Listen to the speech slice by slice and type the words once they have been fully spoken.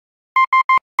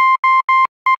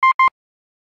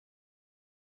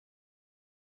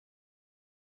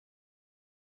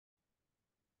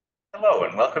Hello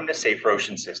and welcome to Safer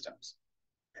Ocean Systems.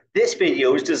 This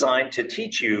video is designed to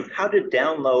teach you how to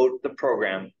download the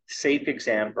program Safe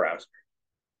Exam Browser.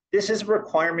 This is a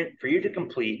requirement for you to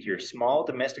complete your Small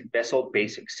Domestic Vessel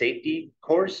Basic Safety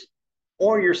course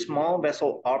or your Small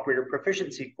Vessel Operator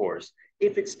Proficiency course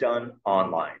if it's done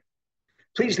online.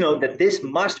 Please note that this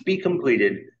must be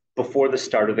completed before the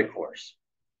start of the course.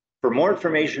 For more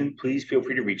information, please feel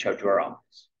free to reach out to our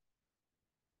office.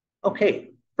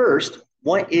 Okay, first,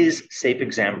 what is Safe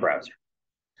Exam Browser?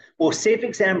 Well, Safe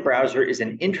Exam Browser is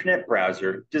an internet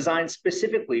browser designed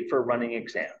specifically for running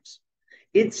exams.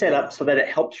 It's set up so that it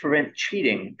helps prevent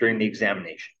cheating during the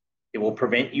examination. It will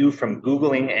prevent you from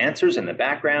Googling answers in the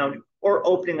background or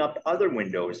opening up other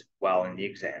windows while in the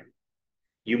exam.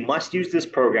 You must use this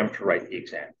program to write the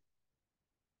exam.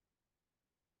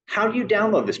 How do you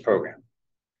download this program?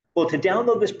 Well, to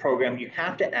download this program, you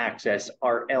have to access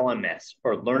our LMS,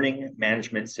 or Learning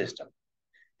Management System.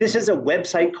 This is a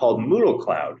website called Moodle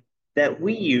Cloud that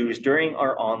we use during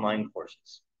our online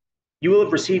courses. You will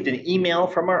have received an email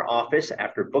from our office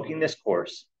after booking this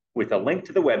course with a link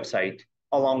to the website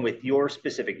along with your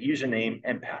specific username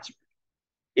and password.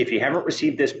 If you haven't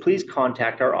received this, please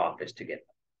contact our office to get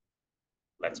them.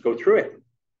 Let's go through it.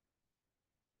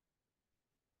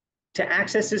 To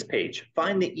access this page,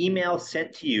 find the email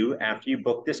sent to you after you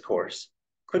book this course,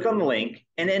 click on the link,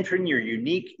 and enter in your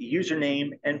unique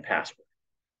username and password.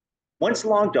 Once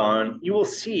logged on, you will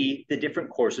see the different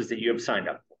courses that you have signed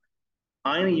up for.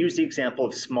 I'm going to use the example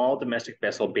of Small Domestic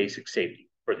Vessel Basic Safety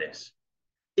for this.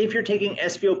 If you're taking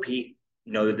SVOP,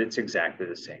 know that it's exactly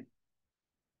the same.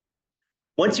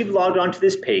 Once you've logged on to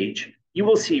this page, you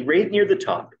will see right near the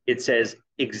top, it says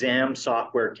Exam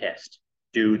Software Test.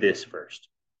 Do this first.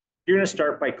 You're going to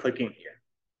start by clicking here.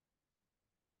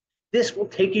 This will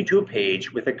take you to a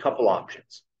page with a couple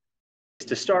options.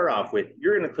 To start off with,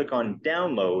 you're going to click on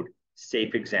Download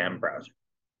Safe Exam Browser.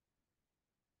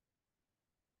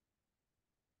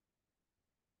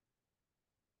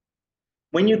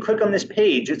 When you click on this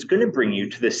page, it's going to bring you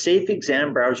to the Safe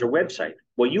Exam Browser website,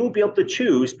 where you will be able to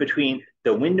choose between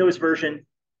the Windows version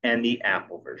and the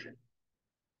Apple version.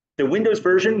 The Windows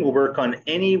version will work on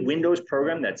any Windows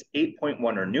program that's 8.1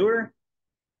 or newer,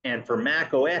 and for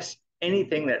Mac OS,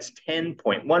 anything that's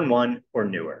 10.11 or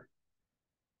newer.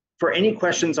 For any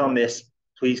questions on this,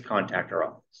 please contact our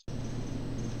office.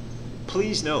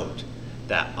 Please note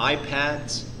that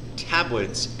iPads,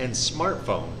 tablets, and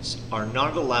smartphones are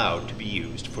not allowed to be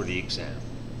used for the exam.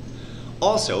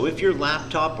 Also, if your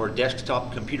laptop or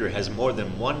desktop computer has more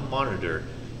than one monitor,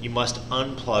 you must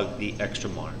unplug the extra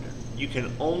monitor. You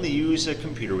can only use a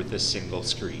computer with a single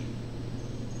screen.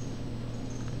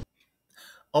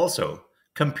 Also,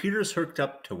 computers hooked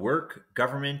up to work,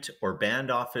 government, or band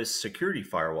office security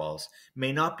firewalls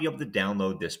may not be able to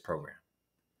download this program.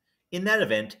 In that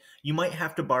event, you might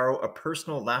have to borrow a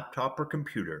personal laptop or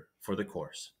computer for the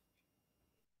course.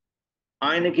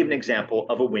 I'm going to give an example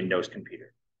of a Windows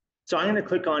computer. So I'm going to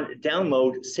click on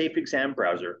Download Safe Exam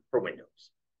Browser for Windows.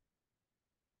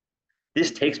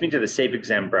 This takes me to the Safe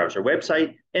Exam Browser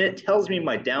website, and it tells me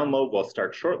my download will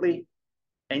start shortly.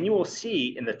 And you will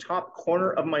see in the top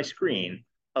corner of my screen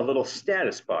a little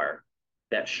status bar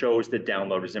that shows the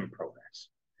download is in progress.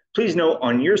 Please note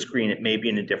on your screen, it may be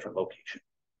in a different location.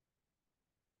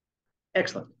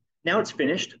 Excellent. Now it's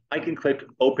finished. I can click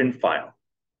Open File.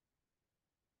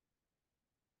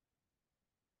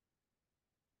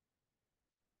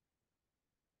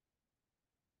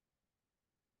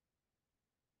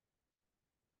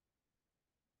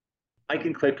 I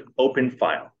can click Open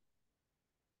File.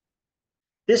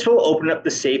 This will open up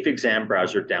the Safe Exam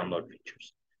Browser download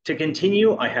features. To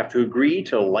continue, I have to agree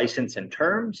to the license and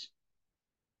terms.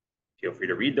 Feel free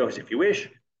to read those if you wish,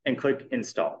 and click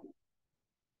Install.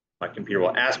 My computer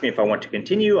will ask me if I want to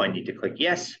continue. I need to click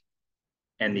Yes,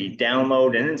 and the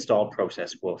download and install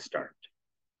process will start.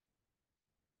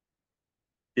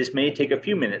 This may take a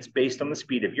few minutes based on the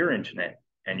speed of your internet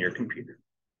and your computer.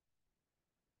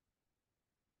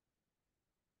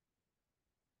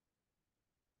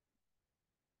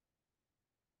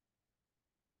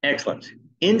 Excellent.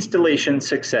 Installation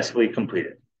successfully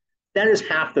completed. That is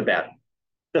half the battle.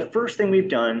 The first thing we've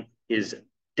done is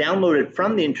downloaded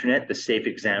from the internet the Safe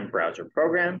Exam Browser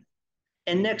program,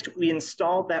 and next we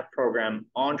installed that program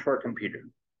onto our computer.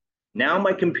 Now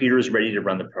my computer is ready to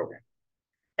run the program.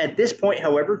 At this point,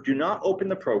 however, do not open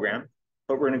the program,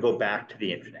 but we're going to go back to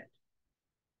the internet.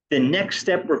 The next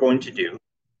step we're going to do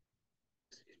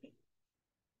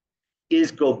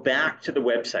is go back to the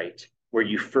website where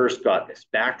you first got this,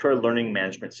 back to our learning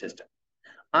management system.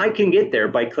 I can get there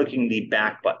by clicking the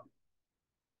back button.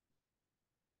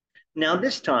 Now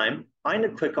this time, I'm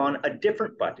going to click on a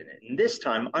different button. And this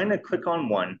time, I'm going to click on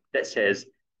one that says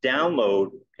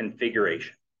Download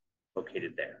Configuration,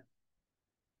 located there.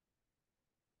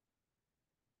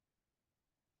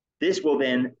 This will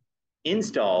then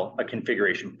install a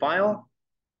configuration file.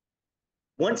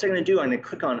 Once I'm going to do, I'm going to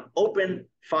click on Open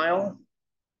File.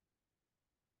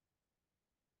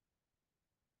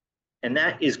 And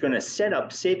that is going to set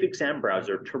up Safe Exam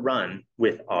Browser to run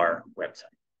with our website.